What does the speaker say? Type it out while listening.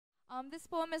This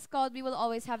poem is called We Will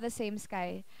Always Have the Same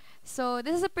Sky. So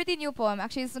this is a pretty new poem.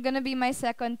 Actually, it's gonna be my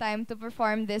second time to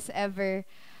perform this ever.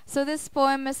 So this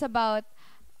poem is about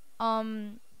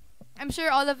um I'm sure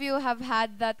all of you have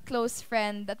had that close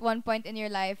friend at one point in your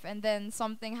life and then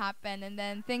something happened and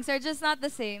then things are just not the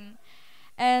same.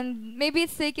 And maybe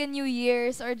it's taken you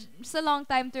years or just a long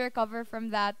time to recover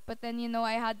from that. But then,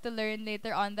 I had to learn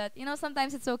later on that,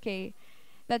 sometimes it's okay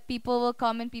that people will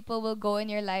come and people will go in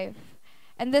your life.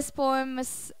 And this poem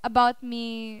is about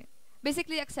me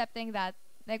basically accepting that.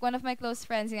 Like one of my close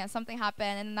friends, something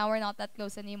happened and now we're not that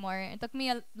close anymore. It took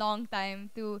me a long time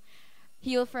to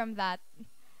heal from that.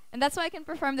 And that's why I can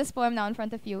perform this poem now in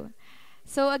front of you.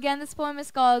 So again, this poem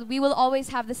is called We Will Always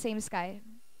Have the Same Sky.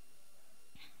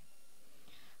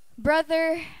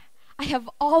 Brother, I have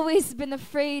always been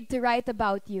afraid to write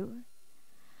about you.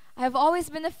 I have always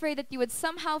been afraid that you would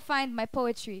somehow find my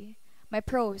poetry, my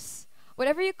prose,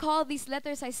 whatever you call these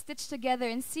letters I stitch together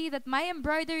and see that my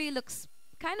embroidery looks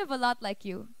kind of a lot like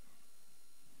you.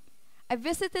 I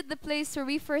visited the place where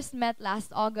we first met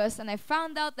last August and I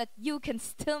found out that you can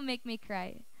still make me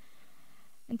cry.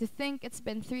 And to think it's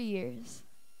been 3 years.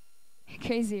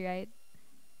 Crazy, right?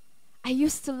 I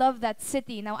used to love that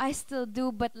city, now I still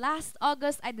do, but last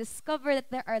August I discovered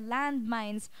that there are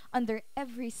landmines under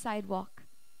every sidewalk.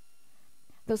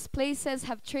 Those places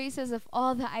have traces of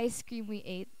all the ice cream we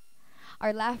ate,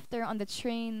 our laughter on the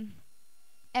train,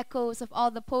 echoes of all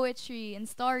the poetry and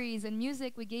stories and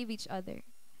music we gave each other.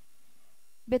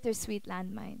 Bittersweet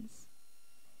landmines.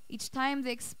 Each time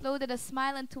they exploded a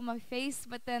smile into my face,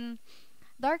 but then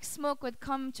dark smoke would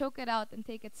come, choke it out, and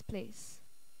take its place.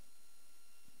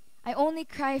 I only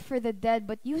cry for the dead,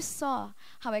 but you saw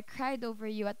how I cried over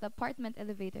you at the apartment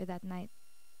elevator that night.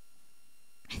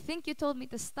 I think you told me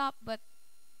to stop, but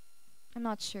I'm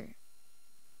not sure.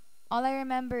 All I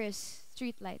remember is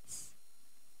streetlights,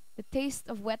 the taste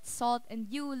of wet salt, and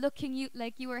you looking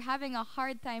like you were having a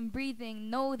hard time breathing.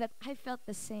 Know that I felt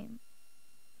the same.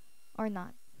 Or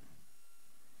not.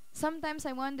 Sometimes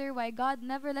I wonder why God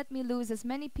never let me lose as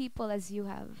many people as you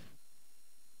have.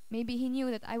 Maybe He knew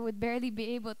that I would barely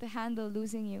be able to handle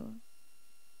losing you.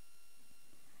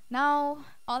 Now,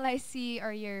 all I see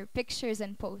are your pictures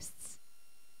and posts.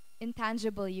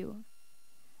 Intangible you.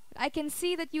 I can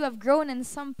see that you have grown in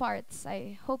some parts.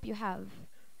 I hope you have.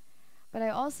 But I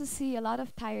also see a lot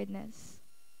of tiredness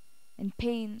and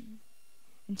pain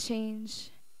and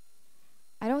change.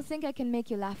 I don't think I can make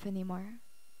you laugh anymore.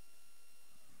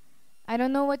 I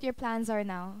don't know what your plans are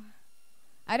now.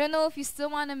 I don't know if you still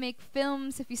want to make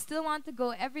films, if you still want to go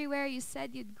everywhere you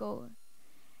said you'd go.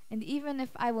 And even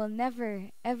if I will never,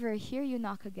 ever hear you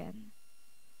knock again,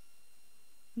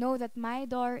 know that my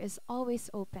door is always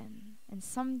open. And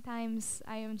sometimes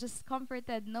I am just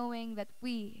comforted knowing that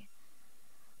we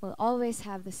will always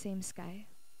have the same sky.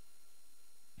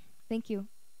 Thank you.